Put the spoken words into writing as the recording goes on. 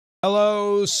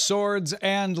Hello, swords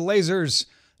and lasers.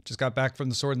 Just got back from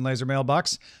the sword and laser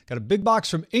mailbox. Got a big box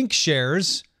from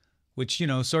Inkshares, which, you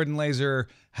know, sword and laser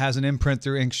has an imprint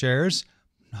through Inkshares.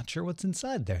 Not sure what's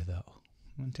inside there, though.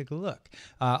 I'm going to take a look.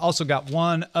 Also got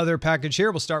one other package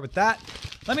here. We'll start with that.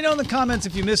 Let me know in the comments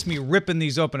if you missed me ripping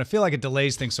these open. I feel like it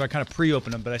delays things, so I kind of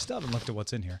pre-open them, but I still haven't looked at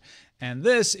what's in here. And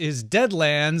this is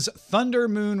Deadlands, Thunder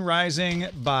Moon Rising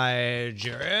by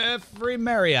Jeffrey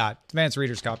Mariotte. Advanced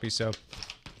reader's copy, so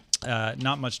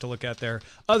not much to look at there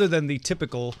other than the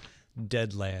typical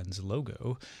Deadlands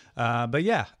logo. But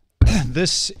yeah,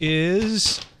 this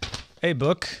is a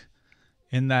book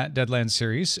in that Deadlands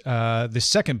series, the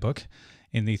second book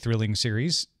in the thrilling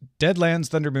series, Deadlands,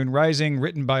 Thunder Moon Rising,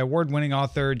 written by award-winning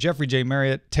author Jeffrey J.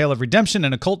 Mariotte. Tale of redemption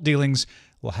and occult dealings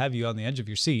will have you on the edge of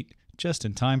your seat just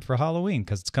in time for Halloween,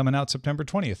 because it's coming out September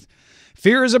 20th.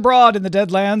 Fear is abroad in the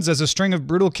Deadlands as a string of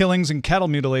brutal killings and cattle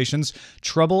mutilations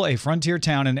trouble a frontier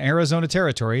town in Arizona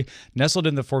territory, nestled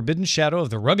in the forbidden shadow of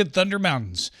the rugged Thunder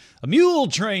Mountains. A mule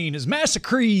train is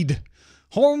massacred.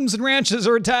 Homes and ranches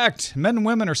are attacked. Men and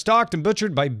women are stalked and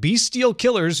butchered by bestial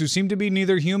killers who seem to be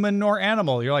neither human nor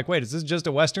animal. You're like, wait, is this just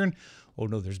a Western? Oh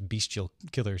no, there's bestial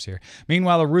killers here.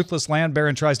 Meanwhile, a ruthless land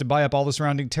baron tries to buy up all the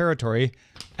surrounding territory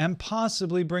and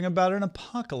possibly bring about an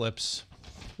apocalypse.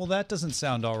 Well, that doesn't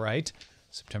sound all right.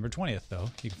 September 20th, though.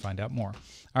 You can find out more.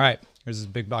 All right, here's this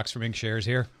big box from Inkshares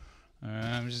here.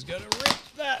 I'm just going to rip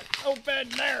that open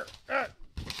there.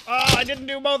 I didn't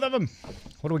do both of them.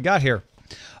 What do we got here?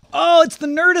 Oh, it's the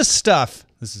Nerdist stuff.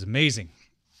 This is amazing.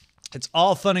 It's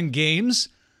All Fun and Games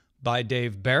by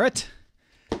Dave Barrett.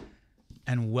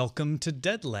 And Welcome to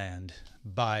Deadland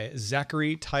by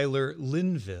Zachary Tyler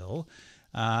Linville.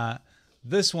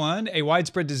 This one, a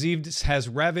widespread disease has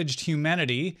ravaged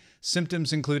humanity.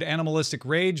 Symptoms include animalistic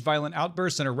rage, violent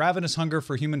outbursts, and a ravenous hunger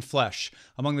for human flesh.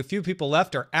 Among the few people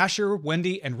left are Asher,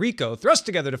 Wendy, and Rico, thrust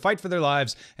together to fight for their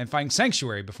lives and find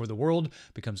sanctuary before the world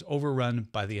becomes overrun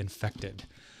by the infected.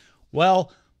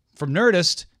 Well, from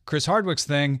Nerdist, Chris Hardwick's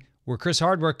thing, where Chris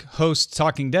Hardwick hosts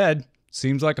Talking Dead,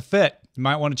 seems like a fit. You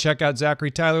might want to check out Zachary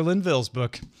Tyler Linville's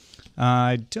book.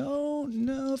 I don't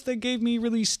know if they gave me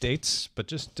release dates, but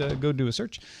just go do a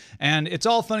search. And It's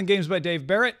All Fun and Games by Dave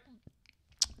Barrett.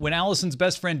 When Allison's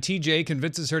best friend TJ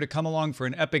convinces her to come along for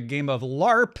an epic game of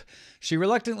LARP, she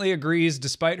reluctantly agrees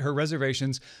despite her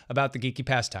reservations about the geeky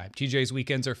pastime. TJ's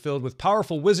weekends are filled with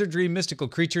powerful wizardry, mystical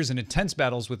creatures, and intense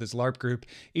battles with his LARP group.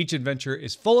 Each adventure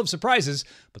is full of surprises,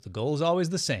 but the goal is always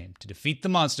the same: to defeat the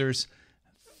monsters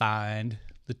and find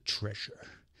the treasure.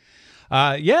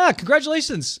 Yeah,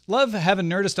 congratulations. Love having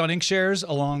Nerdist on Inkshares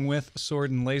along with Sword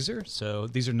and Laser. So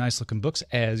these are nice looking books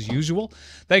as usual.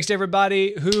 Thanks to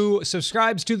everybody who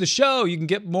subscribes to the show. You can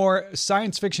get more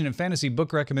science fiction and fantasy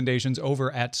book recommendations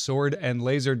over at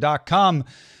swordandlaser.com.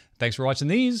 Thanks for watching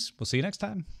these. We'll see you next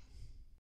time.